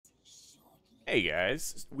Hey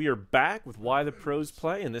guys, we are back with Why the Pros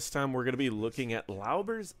Play, and this time we're going to be looking at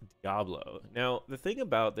Lauber's Diablo. Now, the thing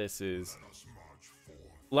about this is,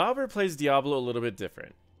 Lauber plays Diablo a little bit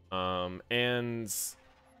different, and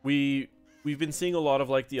we've been seeing a lot of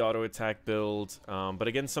like the auto attack build, but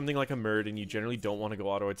against something like a Murden, you generally don't want to go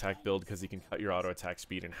auto attack build because you can cut your auto attack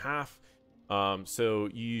speed in half. So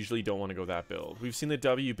you usually don't want to go that build. We've seen the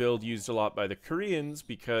W build used a lot by the Koreans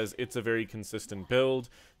because it's a very consistent build.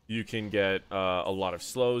 You can get a lot of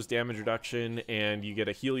slows, damage reduction, and you get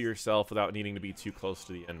to heal yourself without needing to be too close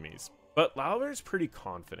to the enemies. But Lauber's pretty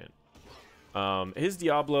confident. His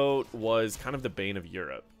Diablo was kind of the bane of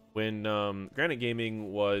Europe. When Granite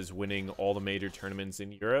Gaming was winning all the major tournaments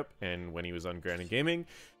in Europe, and when he was on Granite Gaming,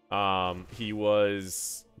 he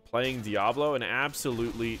was playing Diablo and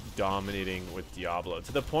absolutely dominating with Diablo,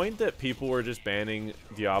 to the point that people were just banning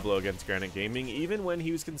Diablo against Granite Gaming, even when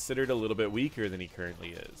he was considered a little bit weaker than he currently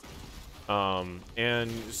is.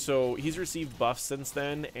 And so he's received buffs since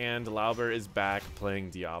then, and Lauber is back playing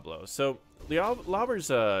Diablo. So Lauber's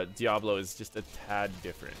Diablo is just a tad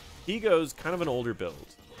different. He goes kind of an older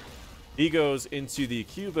build. He goes into the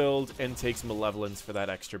Q build and takes Malevolence for that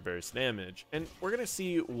extra burst damage. And we're going to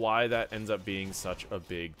see why that ends up being such a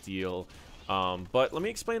big deal. But let me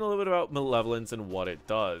explain a little bit about Malevolence and what it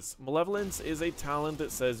does. Malevolence is a talent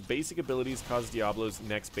that says basic abilities cause Diablo's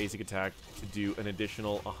next basic attack to do an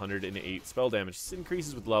additional 108 spell damage. This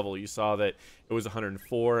increases with level. You saw that it was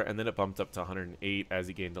 104 and then it bumped up to 108 as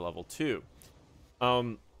he gained to level 2.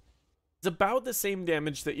 It's about the same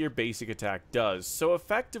damage that your basic attack does, so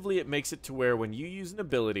effectively it makes it to where when you use an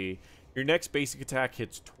ability, your next basic attack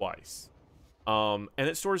hits twice. And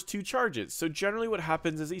it stores 2 charges, so generally what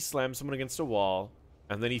happens is he slams someone against a wall,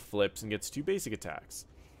 and then he flips and gets 2 basic attacks.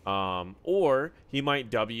 Or he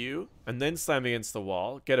might W, and then slam against the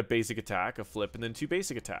wall, get a basic attack, a flip, and then 2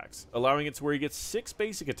 basic attacks, allowing it to where he gets 6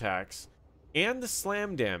 basic attacks, and the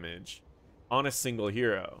slam damage on a single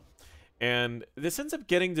hero. And this ends up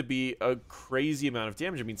getting to be a crazy amount of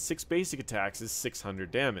damage. I mean, 6 basic attacks is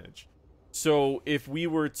 600 damage. So if we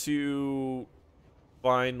were to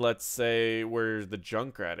find, let's say, where the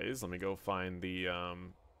Junkrat is. Let me go find the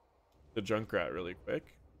Junkrat really quick.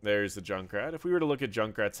 There's the Junkrat. If we were to look at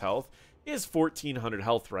Junkrat's health, he has 1,400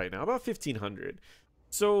 health right now, about 1,500.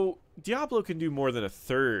 So Diablo can do more than a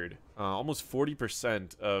third, almost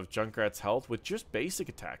 40% of Junkrat's health with just basic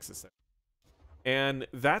attacks, essentially. And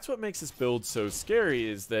that's what makes this build so scary,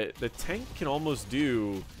 is that the tank can almost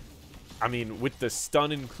do, I mean, with the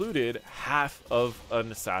stun included, half of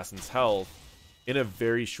an assassin's health in a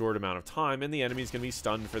very short amount of time, and the enemy's going to be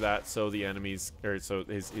stunned for that, so the enemies, or so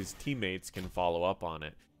his teammates can follow up on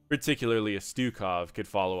it. Particularly a Stukov could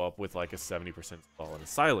follow up with like a 70% spell and a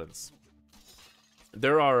silence.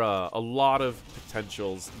 There are a lot of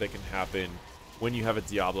potentials that can happen when you have a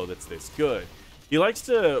Diablo that's this good. He likes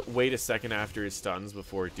to wait a second after his stuns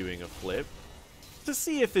before doing a flip to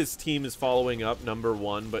see if his team is following up, number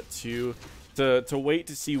one, but two, to wait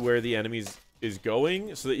to see where the enemy is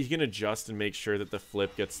going so that he can adjust and make sure that the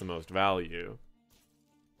flip gets the most value.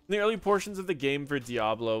 In the early portions of the game for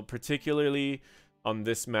Diablo, particularly on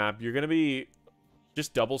this map, you're going to be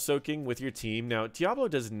just double soaking with your team. Now, Diablo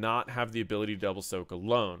does not have the ability to double soak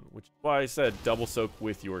alone, which is why I said double soak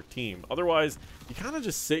with your team. Otherwise, you kind of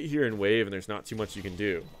just sit here and wave and there's not too much you can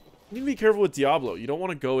do. You need to be careful with Diablo. You don't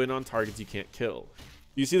want to go in on targets you can't kill.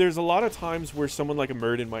 You see, there's a lot of times where someone like a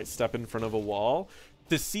Murden might step in front of a wall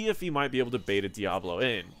to see if he might be able to bait a Diablo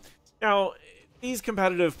in. Now, these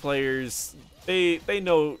competitive players, they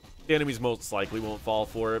know the enemies most likely won't fall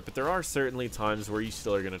for it, but there are certainly times where you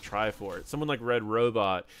still are going to try for it. Someone like Red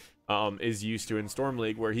Robot is used to in Storm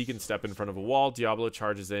League, where he can step in front of a wall, Diablo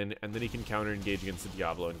charges in, and then he can counter engage against the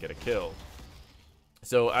Diablo and get a kill.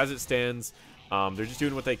 So as it stands, they're just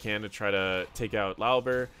doing what they can to try to take out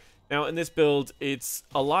Lauber. Now in this build, it's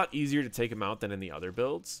a lot easier to take him out than in the other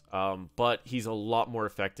builds, but he's a lot more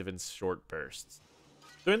effective in short bursts.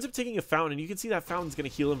 So he ends up taking a fountain, and you can see that fountain's going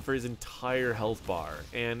to heal him for his entire health bar.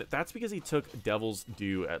 And that's because he took Devil's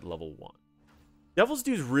Due at level 1. Devil's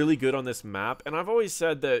Due is really good on this map, and I've always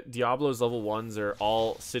said that Diablo's level 1s are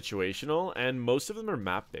all situational, and most of them are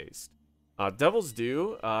map-based. Devil's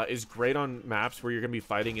Due is great on maps where you're going to be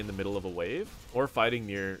fighting in the middle of a wave, or fighting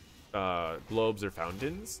near globes or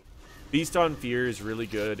fountains. Feast on Fear is really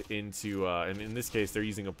good into, and in this case, they're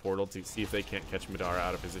using a portal to see if they can't catch Madara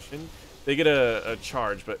out of position. They get a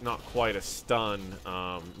charge, but not quite a stun,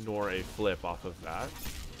 nor a flip off of that.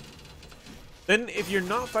 Then, if you're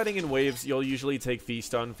not fighting in waves, you'll usually take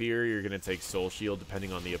Feast on Fear. You're going to take Soul Shield,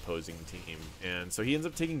 depending on the opposing team. And so he ends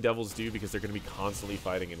up taking Devil's Due because they're going to be constantly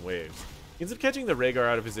fighting in waves. He ends up catching the Rhaegar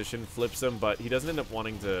out of position, flips him, but he doesn't end up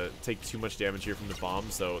wanting to take too much damage here from the bomb,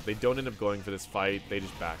 so they don't end up going for this fight. They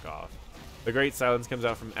just back off. The Great Silence comes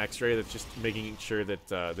out from X-Ray that's just making sure that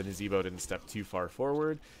the Nazeebo didn't step too far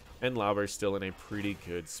forward, and Lauber's still in a pretty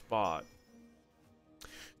good spot.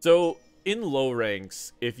 So, in low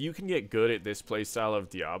ranks, if you can get good at this playstyle of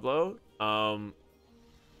Diablo,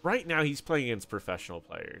 right now he's playing against professional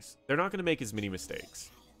players. They're not going to make as many mistakes.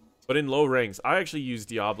 But in low ranks, I actually used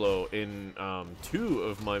Diablo in 2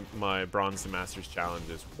 of my Bronze to Masters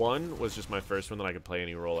challenges. One was just my first one that I could play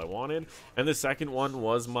any role I wanted, and the second one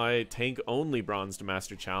was my tank-only Bronze to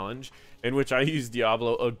Master challenge, in which I used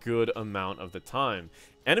Diablo a good amount of the time.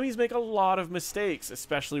 Enemies make a lot of mistakes,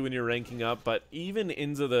 especially when you're ranking up, but even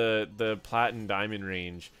into the Plat and Diamond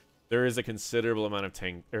range, there is a considerable amount of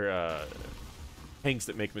tanks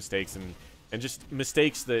that make mistakes, and just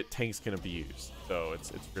mistakes that tanks can abuse. So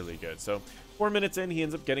it's really good. So 4 minutes in, he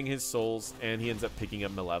ends up getting his souls, and he ends up picking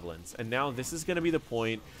up Malevolence. And now this is going to be the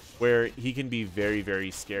point where he can be very,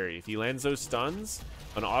 very scary. If he lands those stuns,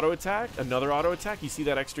 an auto attack, another auto attack, you see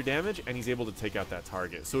that extra damage, and he's able to take out that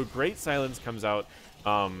target. So a Great Silence comes out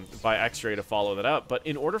by X-Ray to follow that up. But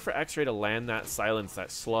in order for X-Ray to land that silence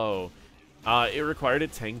that slow, it required a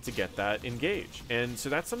tank to get that engage. And so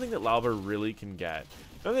that's something that Lauber really can get.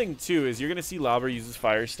 Another thing, too, is you're going to see Lauber uses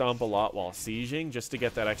Fire Stomp a lot while sieging just to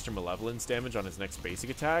get that extra Malevolence damage on his next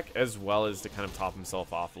basic attack, as well as to kind of top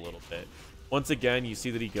himself off a little bit. Once again, you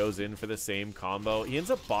see that he goes in for the same combo. He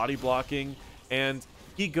ends up body blocking, and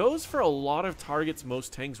he goes for a lot of targets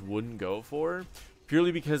most tanks wouldn't go for,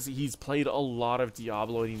 purely because he's played a lot of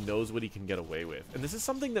Diablo and he knows what he can get away with. And this is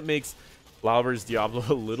something that makes Lauber's Diablo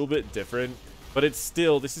a little bit different. But it's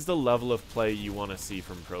still, this is the level of play you want to see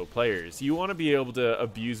from pro players. You want to be able to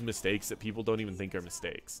abuse mistakes that people don't even think are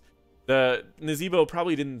mistakes. The Nazeebo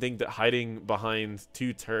probably didn't think that hiding behind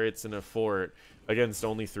 2 turrets in a fort against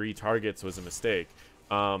only 3 targets was a mistake.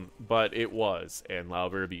 But it was, and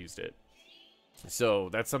Lauber abused it. So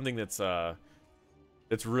that's something that's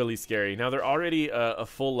really scary. Now they're already a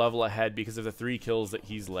full level ahead because of the 3 kills that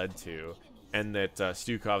he's led to, and that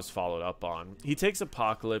Stukov's followed up on. He takes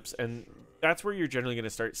Apocalypse, and that's where you're generally going to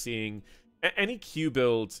start seeing any Q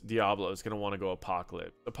build Diablo is going to want to go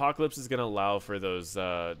Apocalypse. Apocalypse is going to allow for those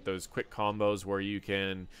quick combos where you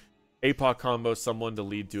can APOC combo someone to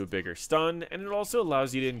lead to a bigger stun, and it also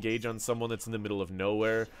allows you to engage on someone that's in the middle of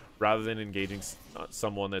nowhere rather than engaging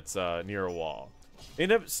someone that's near a wall. They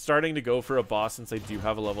end up starting to go for a boss since they do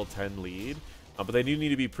have a level 10 lead, but they do need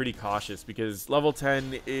to be pretty cautious because level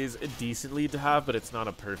 10 is a decent lead to have, but it's not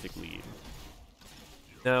a perfect lead.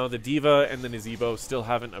 Now, the Diva and the Nazeebo still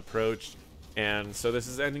haven't approached, and so this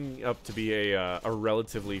is ending up to be a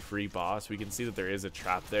relatively free boss. We can see that there is a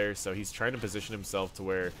trap there, so he's trying to position himself to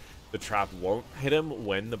where the trap won't hit him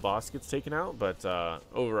when the boss gets taken out, but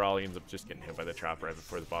overall he ends up just getting hit by the trap right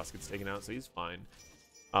before the boss gets taken out, so he's fine.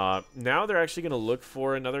 Now they're actually going to look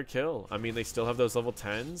for another kill. I mean, they still have those level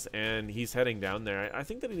 10s, and he's heading down there. I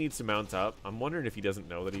think that he needs to mount up. I'm wondering if he doesn't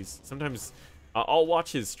know that he's... Sometimes... I'll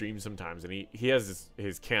watch his stream sometimes, and he has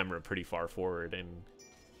his camera pretty far forward,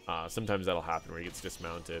 and sometimes that'll happen where he gets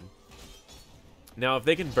dismounted. Now, if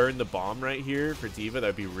they can burn the bomb right here for Diva,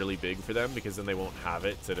 that'd be really big for them, because then they won't have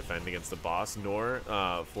it to defend against the boss, nor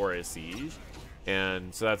for a siege.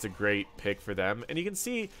 And so that's a great pick for them. And you can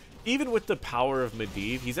see, even with the power of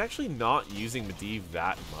Medivh, he's actually not using Medivh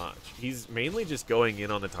that much. He's mainly just going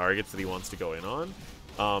in on the targets that he wants to go in on.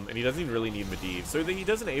 And he doesn't even really need Medivh. So he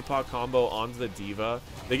does an APOC combo onto the Diva.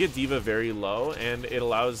 They get Diva very low, and it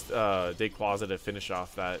allows Dayquaza to finish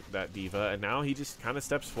off that Diva. And now he just kind of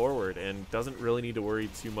steps forward and doesn't really need to worry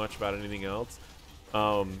too much about anything else.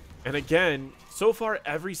 And again, so far,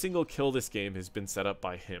 every single kill this game has been set up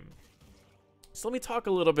by him. So let me talk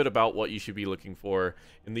a little bit about what you should be looking for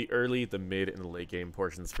in the early, the mid, and the late game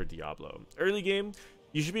portions for Diablo. Early game,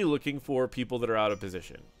 you should be looking for people that are out of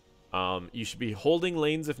position. You should be holding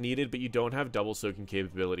lanes if needed, but you don't have double soaking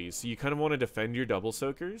capabilities. So you kind of want to defend your double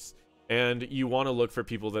soakers, and you want to look for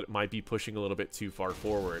people that might be pushing a little bit too far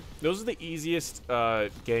forward. Those are the easiest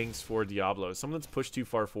ganks for Diablo. Someone that's pushed too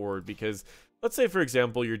far forward, because let's say, for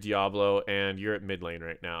example, you're Diablo and you're at mid lane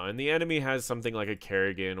right now, and the enemy has something like a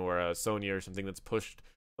Kerrigan or a Sonya or something that's pushed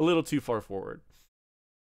a little too far forward.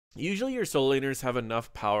 Usually your solo laners have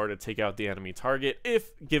enough power to take out the enemy target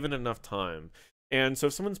if given enough time. And so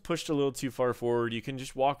if someone's pushed a little too far forward, you can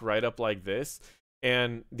just walk right up like this,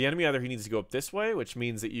 and the enemy either he needs to go up this way, which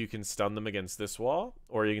means that you can stun them against this wall,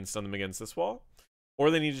 or you can stun them against this wall,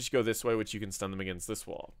 or they need to just go this way, which you can stun them against this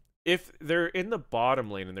wall. If they're in the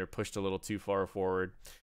bottom lane and they're pushed a little too far forward,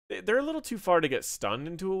 they're a little too far to get stunned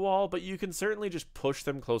into a wall, but you can certainly just push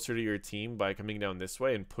them closer to your team by coming down this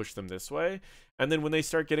way and push them this way. And then when they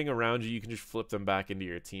start getting around you, you can just flip them back into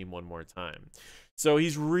your team one more time. So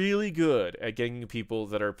he's really good at getting people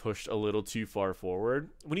that are pushed a little too far forward.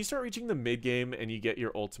 When you start reaching the mid game and you get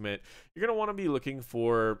your ultimate, you're going to want to be looking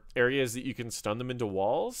for areas that you can stun them into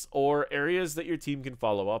walls or areas that your team can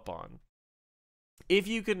follow up on. If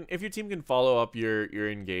your team can follow up your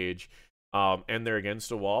engage and they're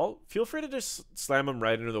against a wall, feel free to just slam them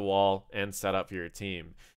right into the wall and set up for your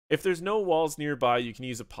team. If there's no walls nearby, you can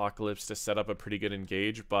use Apocalypse to set up a pretty good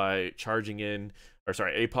engage by charging in, or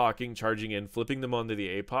sorry, APOCing, charging in, flipping them onto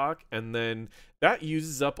the APOC, and then that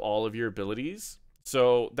uses up all of your abilities.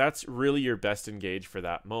 So that's really your best engage for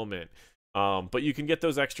that moment. But you can get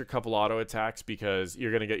those extra couple auto attacks because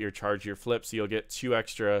you're going to get your charge, your flip, so you'll get 2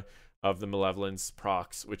 extra of the Malevolence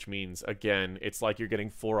procs, which means, again, it's like you're getting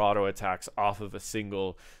 4 auto attacks off of a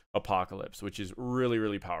single Apocalypse, which is really,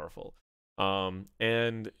 really powerful.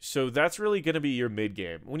 And so that's really going to be your mid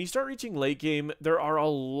game. When you start reaching late game, there are a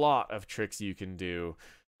lot of tricks you can do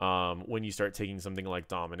when you start taking something like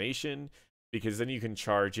Domination, because then you can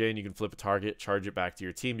charge in, you can flip a target, charge it back to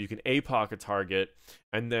your team, you can APOC a target,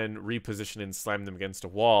 and then reposition and slam them against a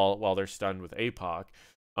wall while they're stunned with APOC.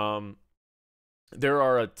 There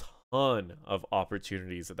are a ton of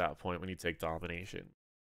opportunities at that point when you take Domination.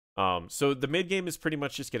 So the mid game is pretty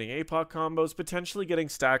much just getting APOC combos, potentially getting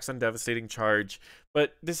stacks on Devastating Charge,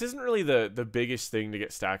 but this isn't really the biggest thing to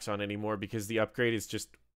get stacks on anymore because the upgrade is just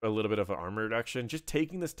a little bit of an armor reduction. Just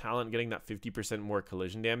taking this talent, getting that 50% more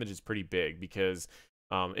collision damage is pretty big because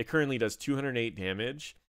it currently does 208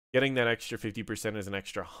 damage. Getting that extra 50% is an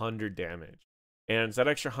extra 100 damage. And that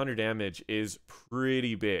extra 100 damage is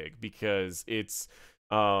pretty big because it's,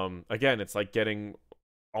 again, it's like getting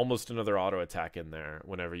almost another auto attack in there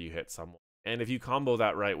whenever you hit someone. And if you combo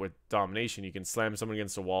that right with Domination, you can slam someone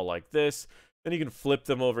against a wall like this, then you can flip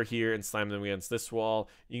them over here and slam them against this wall.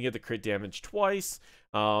 You can get the crit damage twice,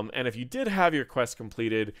 and if you did have your quest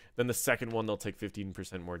completed, then the second one they'll take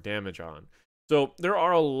 15% more damage on. So there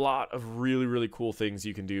are a lot of really, really cool things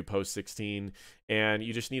you can do post 16, and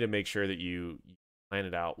you just need to make sure that you plan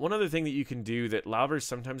it out. One other thing that you can do that Laubers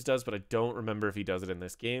sometimes does, but I don't remember if he does it in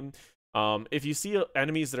this game, if you see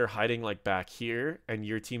enemies that are hiding like back here and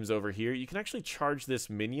your team's over here, you can actually charge this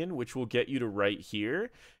minion, which will get you to right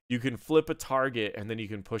here. You can flip a target and then you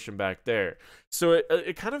can push them back there. So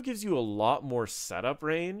it kind of gives you a lot more setup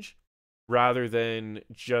range rather than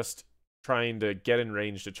just trying to get in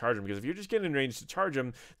range to charge them. Because if you're just getting in range to charge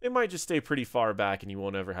them, they might just stay pretty far back and you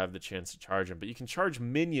won't ever have the chance to charge them. But you can charge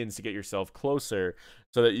minions to get yourself closer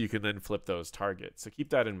so that you can then flip those targets. So keep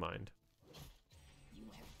that in mind.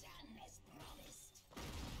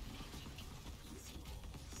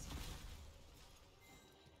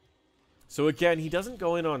 So again, he doesn't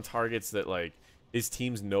go in on targets that like his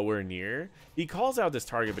team's nowhere near. He calls out this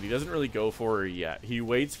target, but he doesn't really go for her yet. He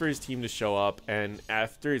waits for his team to show up, and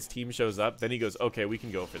after his team shows up, then he goes, okay, we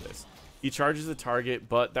can go for this. He charges the target,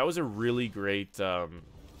 but that was a really great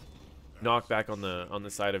knockback on the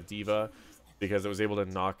side of D.Va because it was able to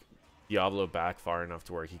knock Diablo back far enough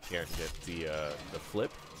to where he can't get the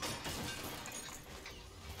flip.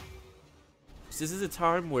 This is a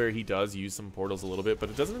time where he does use some portals a little bit, but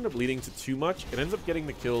it doesn't end up leading to too much. It ends up getting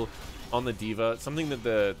the kill on the D.Va, something that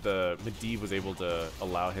the Medivh was able to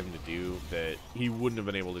allow him to do that he wouldn't have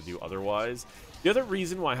been able to do otherwise. The other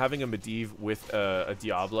reason why having a Medivh with a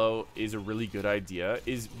Diablo is a really good idea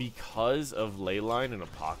is because of Leyline and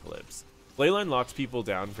Apocalypse. Leyline locks people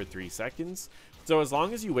down for 3 seconds, so as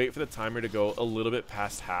long as you wait for the timer to go a little bit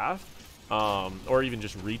past half, or even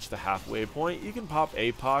just reach the halfway point, you can pop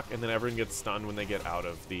APOC and then everyone gets stunned when they get out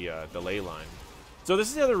of the ley line. So this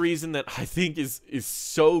is the other reason that I think is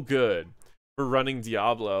so good for running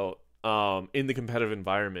Diablo in the competitive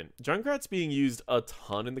environment. Junkrat's being used a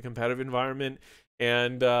ton in the competitive environment,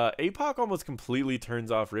 and APOC almost completely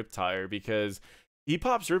turns off Riptire because he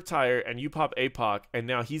pops Riptire and you pop APOC, and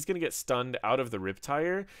now he's going to get stunned out of the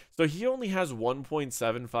Riptire. So he only has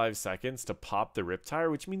 1.75 seconds to pop the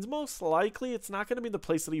Riptire, which means most likely it's not going to be the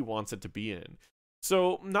place that he wants it to be in.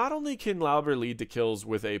 So not only can Lauber lead to kills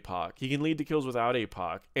with APOC, he can lead to kills without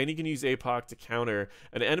APOC, and he can use APOC to counter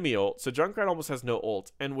an enemy ult. So Junkrat almost has no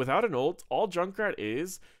ult, and without an ult, all Junkrat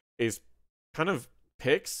is kind of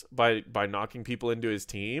picks by knocking people into his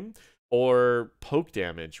team, or poke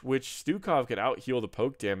damage, which Stukov could out-heal the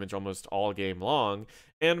poke damage almost all game long,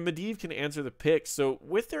 and Medivh can answer the picks. So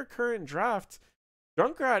with their current draft,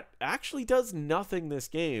 Junkrat actually does nothing this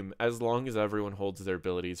game as long as everyone holds their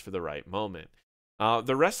abilities for the right moment.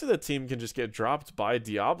 The rest of the team can just get dropped by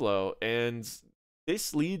Diablo, and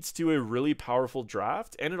this leads to a really powerful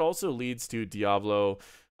draft, and it also leads to Diablo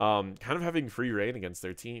kind of having free reign against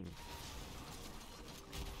their team.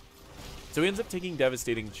 So he ends up taking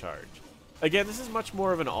Devastating Charge. Again, this is much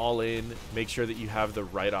more of an all-in, make sure that you have the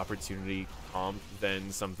right opportunity comp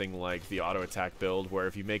than something like the auto-attack build, where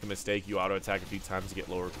if you make a mistake, you auto-attack a few times to get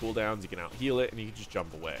lower cooldowns, you can out-heal it, and you can just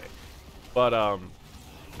jump away. But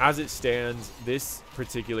as it stands, this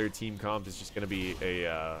particular team comp is just going to be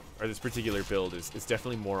or this particular build is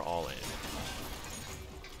definitely more all-in.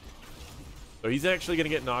 So he's actually going to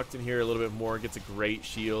get knocked in here a little bit more, gets a great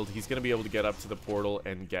shield. He's going to be able to get up to the portal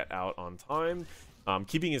and get out on time,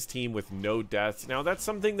 keeping his team with no deaths. Now, that's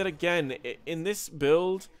something that, again, in this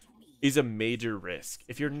build is a major risk.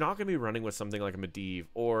 If you're not going to be running with something like a Medivh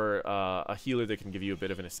or a healer that can give you a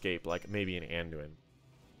bit of an escape, like maybe an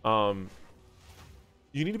Anduin,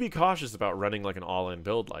 you need to be cautious about running like an all-in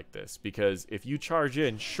build like this, because if you charge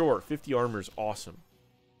in, sure, 50 armor is awesome.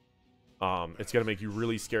 It's going to make you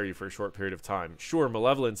really scary for a short period of time. Sure,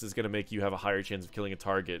 Malevolence is going to make you have a higher chance of killing a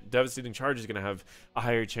target. Devastating Charge is going to have a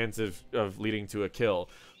higher chance of leading to a kill.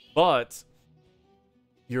 But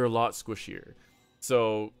you're a lot squishier.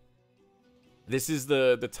 So this is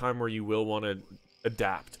the time where you will want to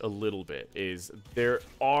adapt a little bit. Is there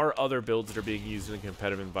are other builds that are being used in a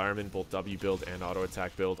competitive environment. Both W build and auto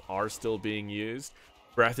attack build are still being used.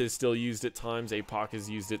 Breath is still used at times. APOC is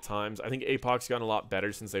used at times. I think APOC's gotten a lot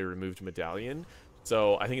better since they removed Medallion.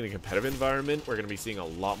 So I think in the competitive environment, we're going to be seeing a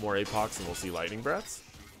lot more APOCs than we'll see Lightning Breaths.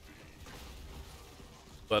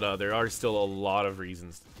 But there are still a lot of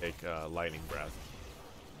reasons to take Lightning Breath.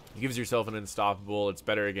 It gives yourself an unstoppable. It's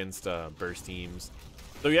better against burst teams.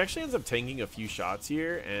 So he actually ends up tanking a few shots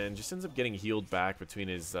here and just ends up getting healed back between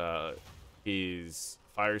his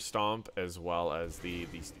Fire Stomp as well as the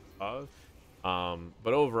Steve.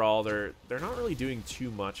 But overall, they're not really doing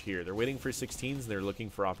too much here. They're waiting for 16s, and they're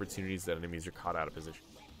looking for opportunities that enemies are caught out of position.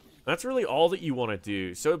 That's really all that you want to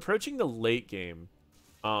do. So approaching the late game,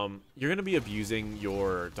 you're going to be abusing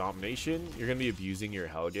your Domination. You're going to be abusing your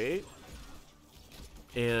Hellgate.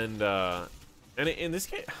 And in this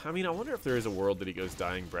case, I mean, I wonder if there is a world that he goes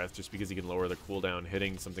Dying Breath just because he can lower the cooldown,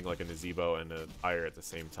 hitting something like a Nazebo and a Fire at the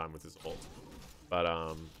same time with his ult.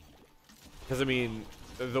 But, because, I mean,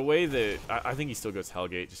 the way that I think he still goes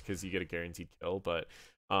Hellgate just because you get a guaranteed kill, but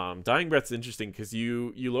Dying Breath's interesting because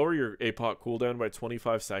you lower your APOC cooldown by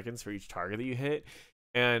 25 seconds for each target that you hit,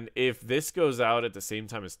 and if this goes out at the same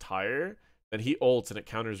time as Tire, then he ults and it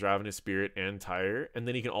counters Ravenous Spirit and Tire, and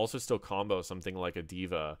then he can also still combo something like a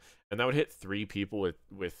Diva, and that would hit 3 people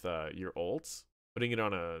with your ults, putting it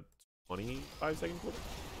on a 25-second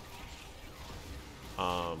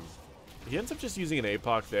cooldown. He ends up just using an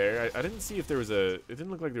APOC there. I didn't see if there was it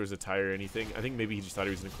didn't look like there was a Tire or anything. I think maybe he just thought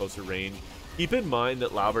he was in a closer range. Keep in mind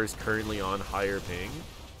that Lauber is currently on higher ping.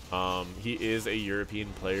 He is a European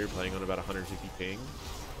player playing on about 150 ping.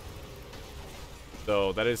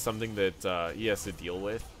 So that is something that he has to deal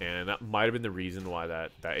with, and that might have been the reason why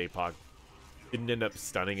that APOC didn't end up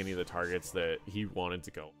stunning any of the targets that he wanted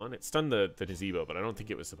to go on. It stunned the Nazebo, but I don't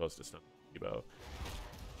think it was supposed to stun the Nazebo.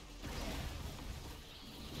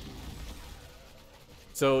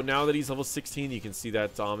 So now that he's level 16, you can see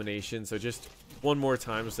that Domination. So just one more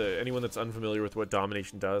time, so anyone that's unfamiliar with what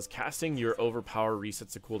Domination does, casting your Overpower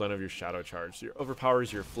resets the cooldown of your Shadow Charge. So your Overpower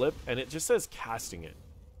is your flip, and it just says casting it.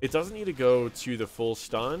 It doesn't need to go to the full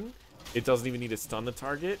stun. It doesn't even need to stun the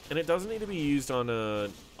target, and it doesn't need to be used on a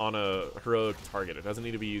heroic target. It doesn't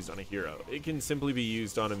need to be used on a hero. It can simply be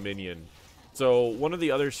used on a minion. So one of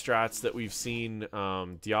the other strats that we've seen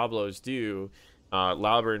Diablos do,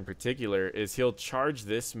 Lauber in particular, is he'll charge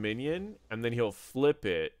this minion and then he'll flip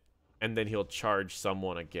it and then he'll charge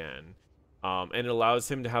someone again, and it allows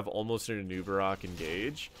him to have almost an Anubarak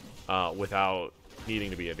engage without needing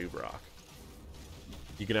to be a Anubarak.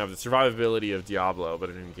 You can have the survivability of Diablo but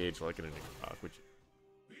an engage like an Anubarak, which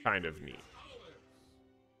is kind of neat.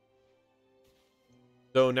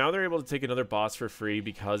 So now they're able to take another boss for free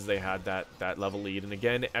because they had that level lead. And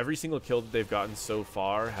again, every single kill that they've gotten so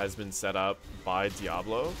far has been set up by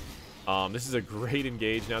Diablo. This is a great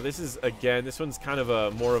engage. Now this is, again, this one's kind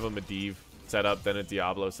of more of a Medivh setup than a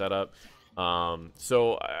Diablo setup.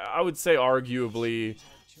 So I would say arguably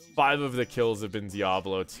 5 of the kills have been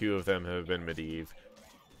Diablo, 2 of them have been Medivh.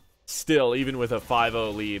 Still, even with a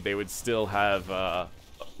 5-0 lead, they would still have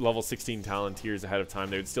level 16 Talontiers ahead of time.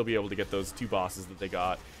 They would still be able to get those 2 bosses that they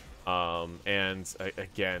got. And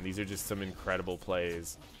again, these are just some incredible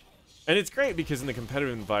plays. And it's great because in the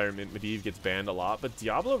competitive environment, Medivh gets banned a lot, but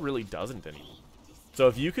Diablo really doesn't anymore. So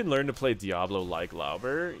if you can learn to play Diablo like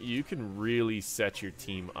Lauber, you can really set your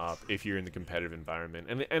team up if you're in the competitive environment.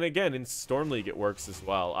 And again, in Storm League it works as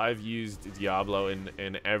well. I've used Diablo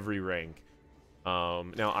in every rank.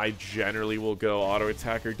 Now I generally will go auto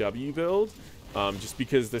attack or W build, just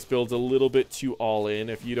because this build's a little bit too all in.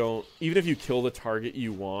 If you don't, even if you kill the target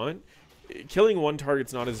you want, killing one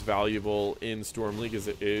target's not as valuable in Storm League as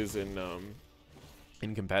it is in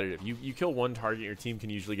competitive. You kill one target, your team can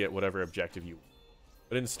usually get whatever objective you want.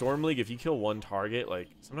 But in Storm League, if you kill one target, like,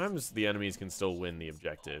 sometimes the enemies can still win the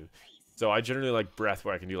objective. So I generally like Breath,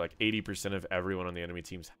 where I can do like 80% of everyone on the enemy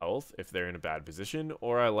team's health if they're in a bad position.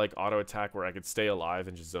 Or I like Auto Attack, where I could stay alive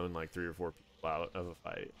and just zone like 3 or 4 people out of a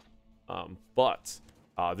fight.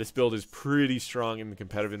 This build is pretty strong in the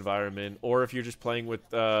competitive environment, or if you're just playing with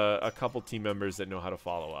a couple team members that know how to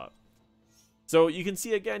follow up. So you can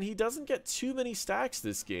see, again, he doesn't get too many stacks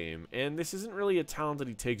this game, and this isn't really a talent that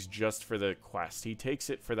he takes just for the quest. He takes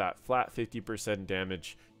it for that flat 50%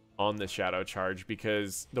 damage on the Shadow Charge,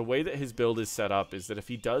 because the way that his build is set up is that if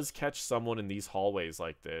he does catch someone in these hallways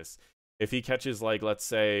like this, if he catches, like, let's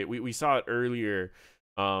say, we saw it earlier,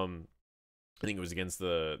 I think it was against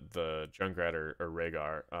the Junkrat or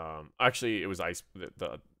Rhaegar. Actually, it was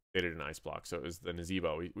they did an ice block, so it was the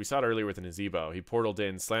Nazebo. We saw it earlier with the Nazebo. He portaled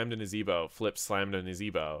in, slammed a Nazebo, flipped, slammed a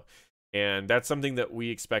Nazebo. And that's something that we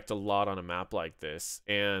expect a lot on a map like this.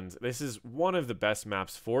 And this is one of the best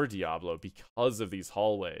maps for Diablo because of these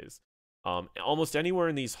hallways. Almost anywhere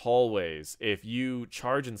in these hallways, if you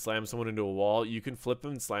charge and slam someone into a wall, you can flip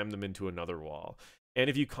them and slam them into another wall. And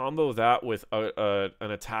if you combo that with an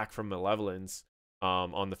attack from Malevolence,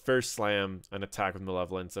 on the first slam, an attack with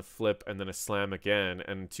Malevolence, a flip, and then a slam again,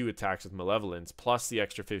 and 2 attacks with Malevolence, plus the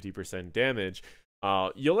extra 50% damage,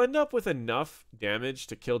 you'll end up with enough damage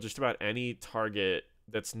to kill just about any target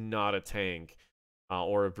that's not a tank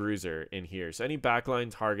or a bruiser in here. So any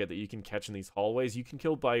backline target that you can catch in these hallways, you can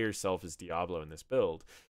kill by yourself as Diablo in this build.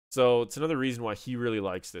 So it's another reason why he really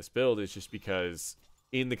likes this build, is just because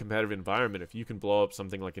in the competitive environment, if you can blow up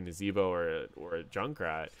something like a Nazebo or a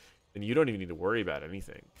Junkrat, then you don't even need to worry about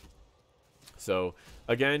anything. So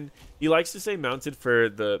again, he likes to stay mounted for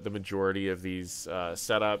the majority of these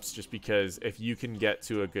setups, just because if you can get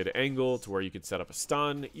to a good angle to where you can set up a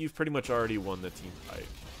stun, you've pretty much already won the team fight.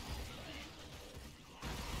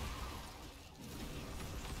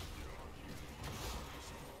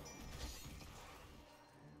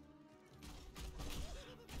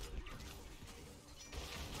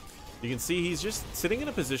 You can see he's just sitting in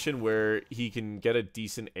a position where he can get a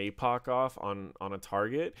decent APOC off on a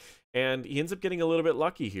target, and he ends up getting a little bit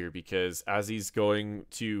lucky here, because as he's going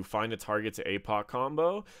to find a target to APOC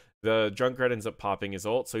combo, the Junkrat ends up popping his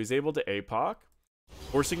ult, so he's able to APOC,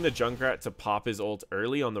 forcing the Junkrat to pop his ult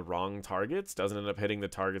early on the wrong targets, doesn't end up hitting the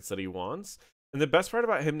targets that he wants. And the best part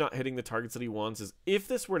about him not hitting the targets that he wants is if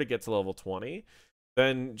this were to get to level 20,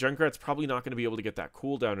 then Junkrat's probably not going to be able to get that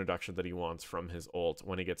cooldown reduction that he wants from his ult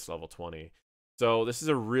when he gets to level 20. So this is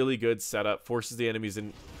a really good setup, forces the enemies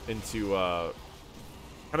into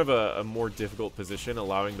kind of a more difficult position,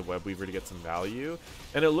 allowing the Web Weaver to get some value.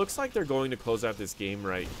 And it looks like they're going to close out this game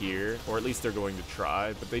right here, or at least they're going to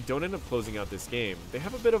try, but they don't end up closing out this game. They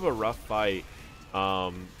have a bit of a rough fight,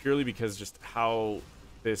 purely because just how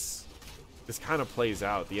this kind of plays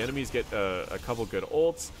out. The enemies get a couple good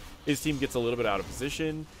ults. His team gets a little bit out of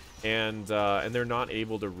position, and they're not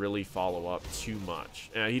able to really follow up too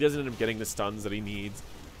much. He doesn't end up getting the stuns that he needs,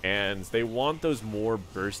 and they want those more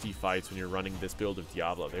bursty fights when you're running this build of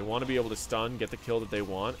Diablo. They want to be able to stun, get the kill that they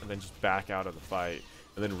want, and then just back out of the fight,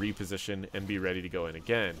 and then reposition and be ready to go in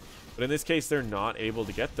again. But in this case, they're not able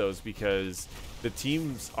to get those because the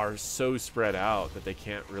teams are so spread out that they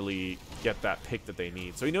can't really get that pick that they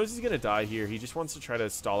need. So he knows he's going to die here. He just wants to try to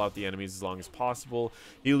stall out the enemies as long as possible.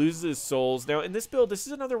 He loses his souls. Now, in this build, this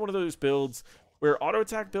is another one of those builds where auto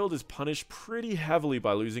attack build is punished pretty heavily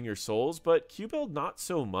by losing your souls, but Q build not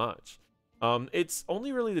so much. It's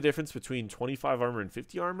only really the difference between 25 armor and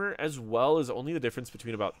 50 armor, as well as only the difference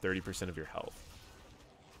between about 30% of your health.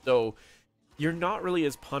 So you're not really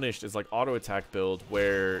as punished as like auto attack build,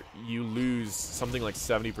 where you lose something like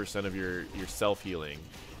 70% of your self healing.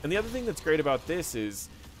 And the other thing that's great about this is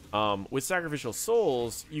with sacrificial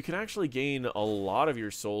souls, you can actually gain a lot of your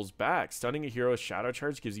souls back. Stunning a hero with Shadow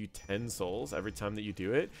Charge gives you 10 souls every time that you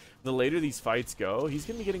do it. The later these fights go, he's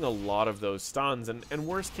going to be getting a lot of those stuns, and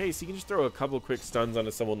worst case, he can just throw a couple quick stuns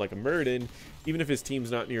onto someone like a Murden, even if his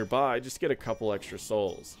team's not nearby, just get a couple extra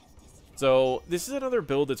souls. So this is another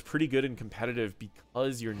build that's pretty good and competitive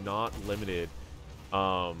because you're not limited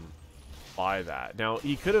by that. Now,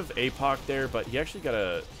 he could have APOC there, but he actually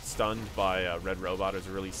got stunned by Red Robot. It was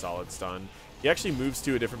a really solid stun. He actually moves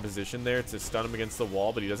to a different position there to stun him against the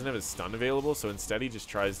wall, but he doesn't have his stun available, so instead he just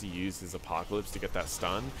tries to use his Apocalypse to get that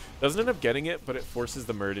stun. Doesn't end up getting it, but it forces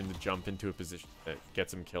the Murden to jump into a position that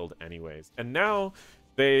gets him killed anyways. And now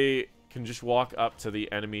they can just walk up to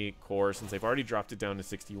the enemy core since they've already dropped it down to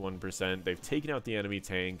 61%. They've taken out the enemy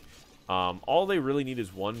tank. All they really need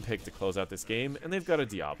is one pick to close out this game, and they've got a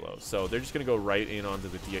Diablo. So they're just going to go right in onto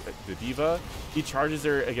the Diva. He charges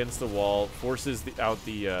her against the wall, forces out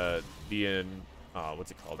the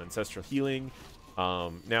what's it called? Ancestral Healing.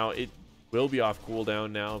 Now, it will be off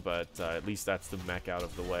cooldown now, but at least that's the mech out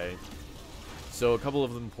of the way. So a couple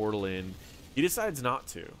of them portal in. He decides not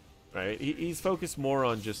to, right? He's focused more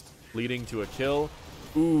on just leading to a kill.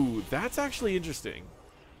 Ooh, that's actually interesting.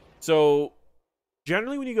 So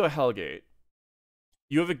generally, when you go Hellgate,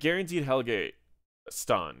 you have a guaranteed Hellgate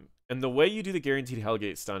stun. And the way you do the guaranteed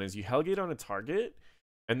Hellgate stun is you Hellgate on a target,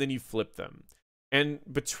 and then you flip them. And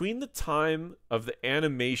between the time of the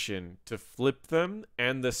animation to flip them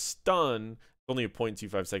and the stun, only a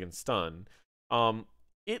 0.25 second stun,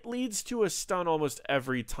 it leads to a stun almost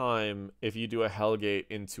every time if you do a Hellgate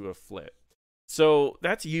into a flip. So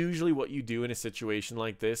that's usually what you do in a situation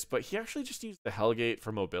like this, but he actually just used the Hellgate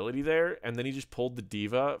for mobility there, and then he just pulled the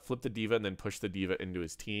Diva, flipped the Diva, and then pushed the Diva into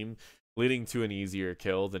his team, leading to an easier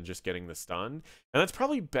kill than just getting the stun. And that's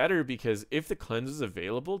probably better because if the cleanse is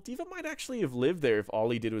available, Diva might actually have lived there if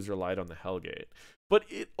all he did was relied on the Hellgate. But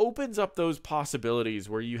it opens up those possibilities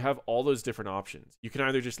where you have all those different options. You can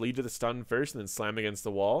either just lead to the stun first and then slam against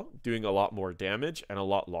the wall, doing a lot more damage and a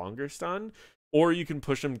lot longer stun, or you can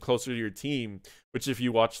push them closer to your team, which if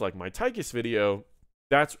you watch like my Tychus video,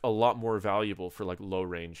 that's a lot more valuable for like low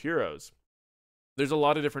range heroes. There's a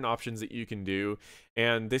lot of different options that you can do,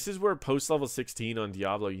 and this is where post level 16 on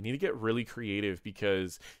Diablo, you need to get really creative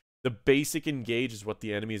because the basic engage is what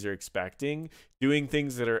the enemies are expecting. Doing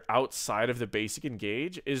things that are outside of the basic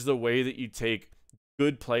engage is the way that you take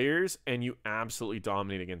good players and you absolutely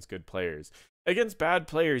dominate against good players. Against bad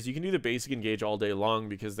players, you can do the basic engage all day long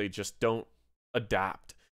because they just don't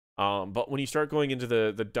adapt. But when you start going into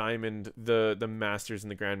the diamond, the masters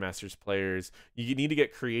and the grandmasters players, you need to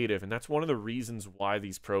get creative, and that's one of the reasons why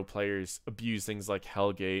these pro players abuse things like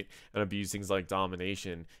Hellgate and abuse things like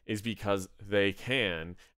domination, is because they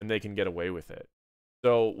can, and they can get away with it.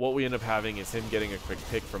 So what we end up having is him getting a quick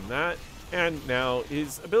pick from that, and now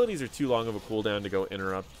his abilities are too long of a cooldown to go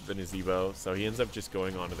interrupt the Nazeebo, so he ends up just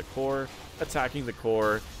going onto the core, attacking the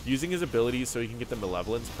core, using his abilities so he can get the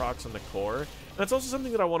Malevolence procs on the core. And that's also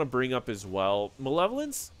something that I want to bring up as well.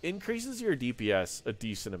 Malevolence increases your DPS a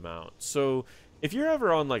decent amount, so if you're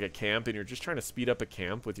ever on like a camp and you're just trying to speed up a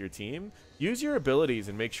camp with your team, use your abilities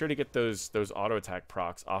and make sure to get those auto attack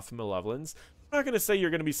procs off of Malevolence. I'm not going to say you're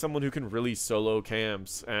going to be someone who can really solo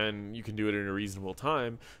camps and you can do it in a reasonable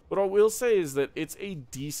time, but what I will say is that it's a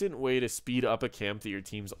decent way to speed up a camp that your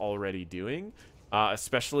team's already doing,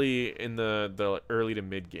 especially in the early to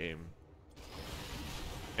mid game.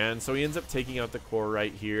 And so he ends up taking out the core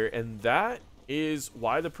right here, and that is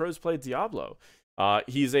why the pros play Diablo.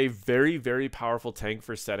 He's a very, very powerful tank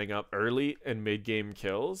for setting up early and mid game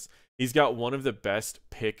kills. He's got one of the best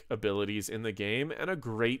pick abilities in the game and a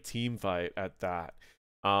great team fight at that.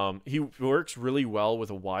 He works really well with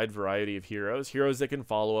a wide variety of heroes that can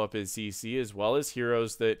follow up his CC, as well as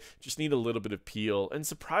heroes that just need a little bit of peel. And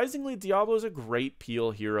surprisingly, Diablo is a great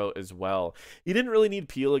peel hero as well. He didn't really need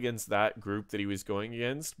peel against that group that he was going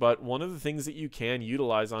against, but one of the things that you can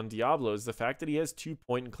utilize on Diablo is the fact that he has 2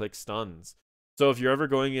 point-and-click stuns. So if you're ever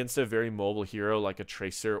going against a very mobile hero like a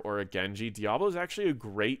Tracer or a Genji, Diablo is actually a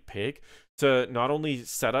great pick to not only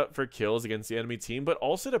set up for kills against the enemy team, but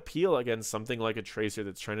also to peel against something like a Tracer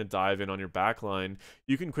that's trying to dive in on your backline.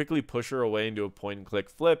 You can quickly push her away into a point-and-click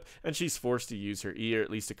flip, and she's forced to use her E or at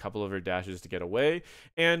least a couple of her dashes to get away,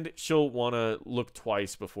 and she'll want to look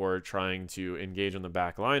twice before trying to engage on the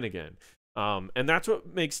back line again. And that's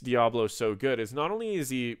what makes Diablo so good, is not only is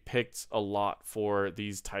he picked a lot for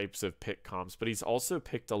these types of pick comps, but he's also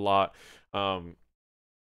picked a lot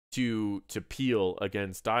to peel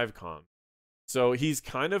against dive comps. So he's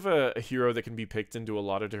kind of a hero that can be picked into a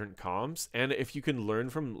lot of different comps, and if you can learn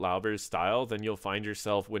from Lauber's style, then you'll find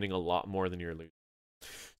yourself winning a lot more than you're losing.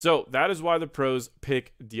 So that is why the pros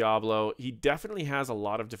pick Diablo. He definitely has a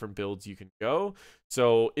lot of different builds you can go.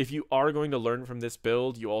 So if you are going to learn from this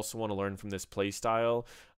build, you also want to learn from this playstyle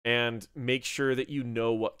and make sure that you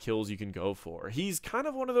know what kills you can go for. He's kind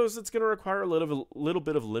of one of those that's going to require a little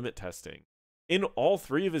bit of limit testing in all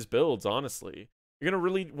 3 of his builds, honestly. You're going to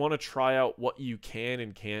really want to try out what you can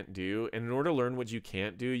and can't do. And in order to learn what you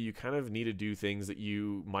can't do, you kind of need to do things that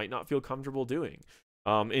you might not feel comfortable doing.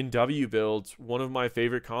 In W builds, one of my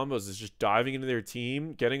favorite combos is just diving into their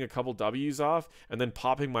team, getting a couple W's off, and then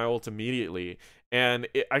popping my ult immediately. And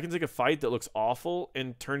I can take a fight that looks awful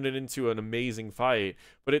and turn it into an amazing fight,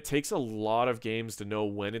 but it takes a lot of games to know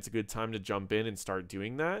when it's a good time to jump in and start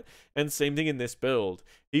doing that. And same thing in this build.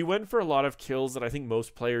 He went for a lot of kills that I think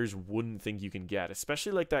most players wouldn't think you can get,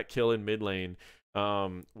 especially like that kill in mid lane,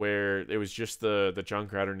 where it was just the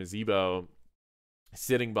Junkrat or Nazebo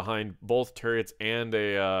sitting behind both turrets and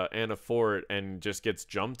a fort and just gets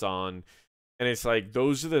jumped on. And it's like,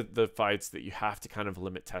 those are the fights that you have to kind of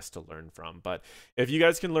limit test to learn from. But if you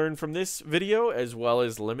guys can learn from this video as well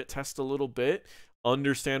as limit test a little bit,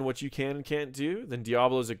 understand what you can and can't do, then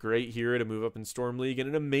Diablo is a great hero to move up in Storm League and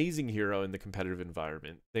an amazing hero in the competitive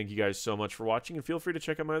environment. Thank you guys so much for watching, and feel free to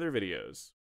check out my other videos.